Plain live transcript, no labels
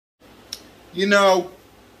You know,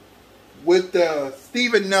 with the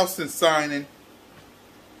Steven Nelson signing,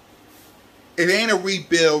 it ain't a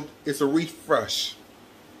rebuild, it's a refresh.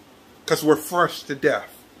 Because we're fresh to death.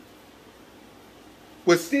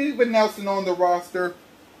 With Steven Nelson on the roster,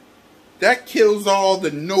 that kills all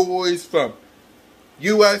the noise from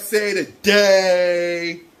USA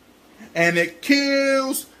Today. And it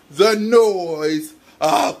kills the noise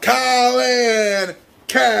of Colin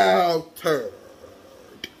Cowherd.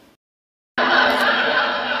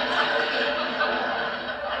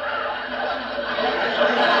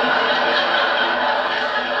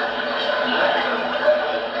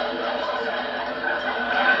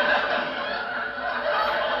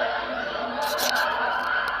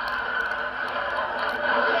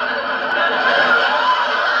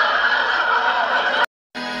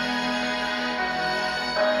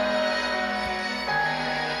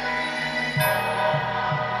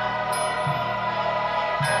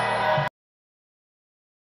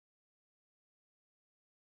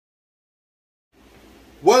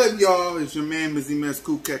 What up, y'all? It's your man, Mizzy Mess,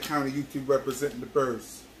 Cool Cat County YouTube representing the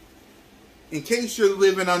Birds. In case you're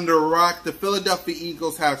living under a rock, the Philadelphia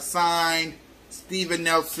Eagles have signed Steven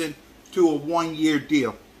Nelson to a one-year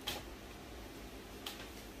deal.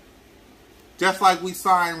 Just like we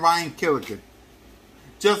signed Ryan Killigan.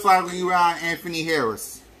 Just like we signed Anthony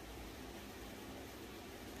Harris.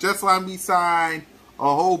 Just like we signed a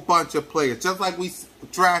whole bunch of players. Just like we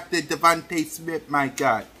drafted Devontae Smith, my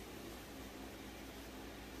God.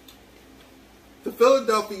 The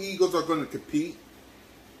Philadelphia Eagles are going to compete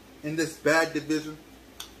in this bad division.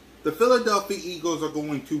 The Philadelphia Eagles are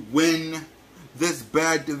going to win this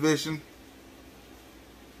bad division.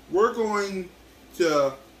 We're going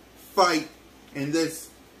to fight in this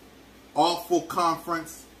awful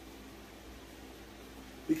conference.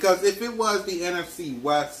 Because if it was the NFC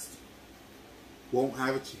West, won't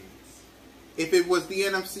have a chance. If it was the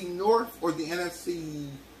NFC North or the NFC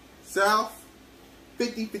South,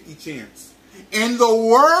 50-50 chance. In the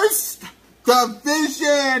worst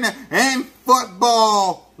division in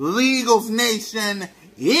football, Eagles Nation,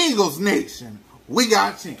 we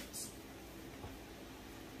got a chance.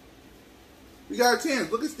 We got a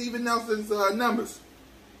chance. Look at Steven Nelson's numbers.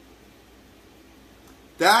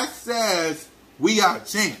 That says we got a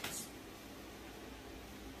chance.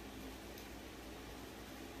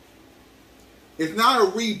 It's not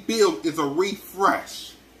a rebuild, it's a refresh.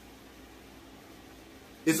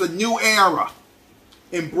 It's a new era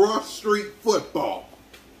in Broad Street football.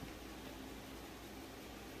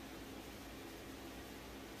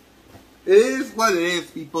 It is what it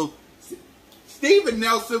is, people. Steven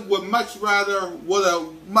Nelson would have much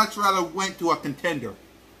rather went to a contender.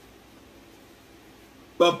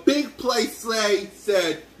 But Big Play Slay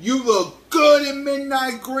said, "You look good in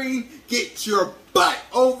midnight green. Get your butt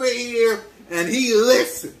over here." And he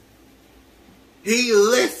listened. He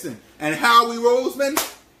listened. And Howie Roseman,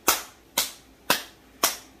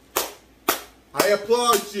 I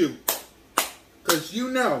applaud you. Because you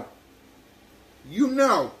know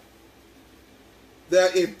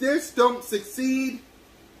that if this don't succeed,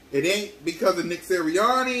 it ain't because of Nick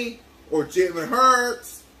Sirianni or Jalen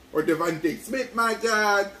Hurts or Devontae Smith, my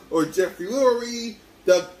God, or Jeffrey Lurie.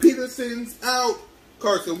 Doug Peterson's out.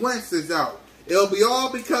 Carson Wentz is out. It'll be all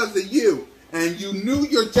because of you. And you knew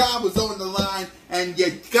your job was on the line, and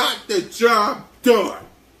you got the job done.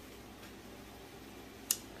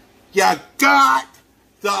 You got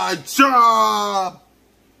the job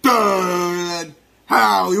done,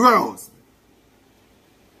 Howie Roseman.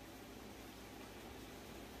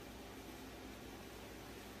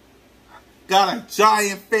 Got a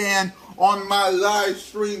Giant fan on my live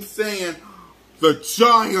stream saying the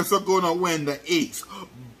Giants are going to win the East.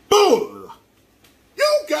 Bull!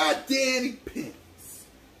 You got Danny Pence.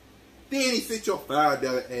 Danny, sit your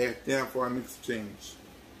 $5 ass down for an exchange.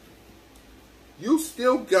 You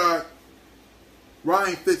still got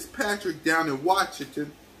Ryan Fitzpatrick down in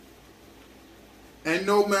Washington. And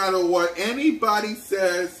no matter what anybody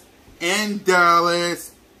says in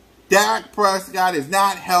Dallas, Dak Prescott is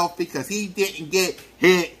not healthy because he didn't get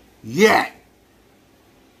hit yet.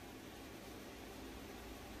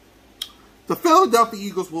 The Philadelphia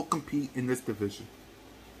Eagles will compete in this division.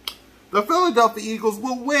 The Philadelphia Eagles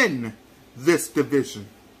will win this division.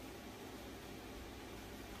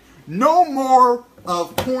 No more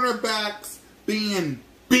of cornerbacks being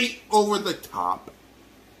beat over the top.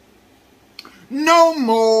 No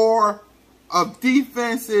more of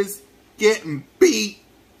defenses getting beat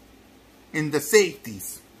in the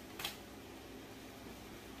safeties.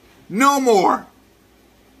 No more.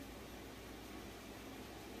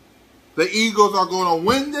 The Eagles are going to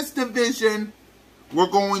win this division We're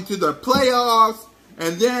going to the playoffs,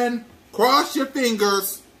 and then cross your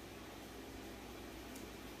fingers.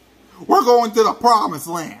 We're going to the promised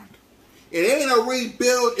land. It ain't a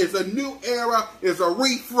rebuild, it's a new era, it's a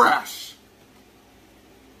refresh.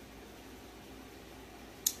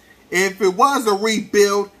 If it was a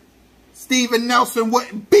rebuild, Steven Nelson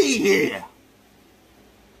wouldn't be here.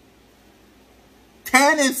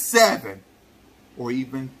 10-7. Or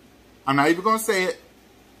even, I'm not even going to say it,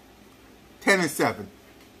 10-7.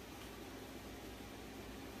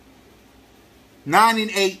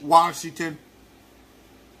 9-8 Washington.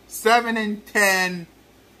 7-10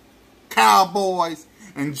 Cowboys.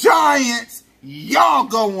 And Giants, y'all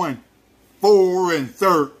going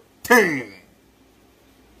 4-13.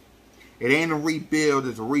 It ain't a rebuild,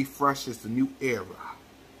 it's a refresh, it's a new era.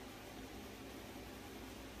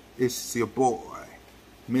 It's your boy,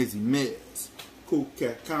 Mizzy Miz, Cool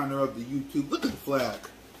Cat Connor of the YouTube. Look at the flag.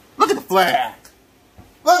 Look at the flag.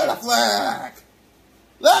 Look at the flag.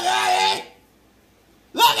 Look at it.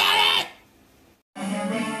 Look at it.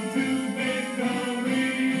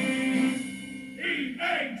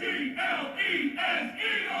 E-A-G-L-E-S-E